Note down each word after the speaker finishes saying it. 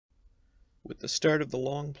With the start of the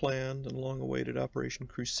long-planned and long-awaited Operation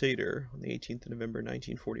Crusader on the 18th of November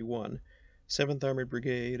 1941, 7th Armored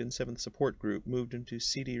Brigade and 7th Support Group moved into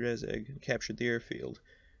Sidi Rezeg and captured the airfield.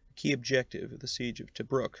 The key objective of the siege of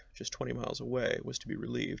Tobruk, just 20 miles away, was to be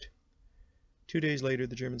relieved. 2 days later,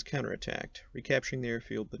 the Germans counterattacked, recapturing the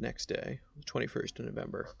airfield the next day, the 21st of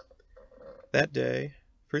November. That day,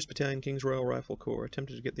 1st Battalion King's Royal Rifle Corps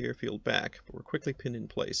attempted to get the airfield back, but were quickly pinned in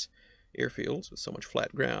place. Airfields, with so much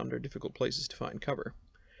flat ground, are difficult places to find cover.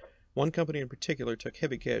 One company in particular took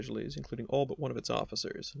heavy casualties, including all but one of its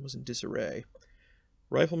officers, and was in disarray.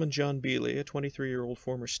 Rifleman John Beeley, a 23-year-old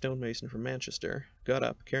former stonemason from Manchester, got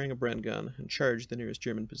up, carrying a Bren gun, and charged the nearest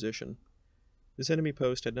German position. This enemy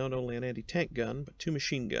post had not only an anti-tank gun, but 2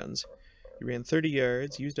 machine guns. He ran 30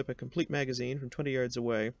 yards, used up a complete magazine from 20 yards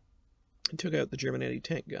away, and took out the German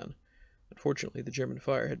anti-tank gun. Unfortunately, the German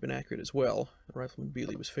fire had been accurate as well, and Rifleman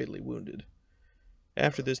Beeley was fatally wounded.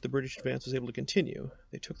 After this, the British advance was able to continue.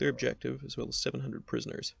 They took their objective, as well as 700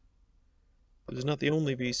 prisoners. It was not the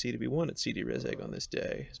only VC to be won at Sidi Rezeg on this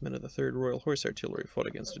day, as men of the 3rd Royal Horse Artillery fought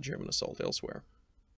against a German assault elsewhere.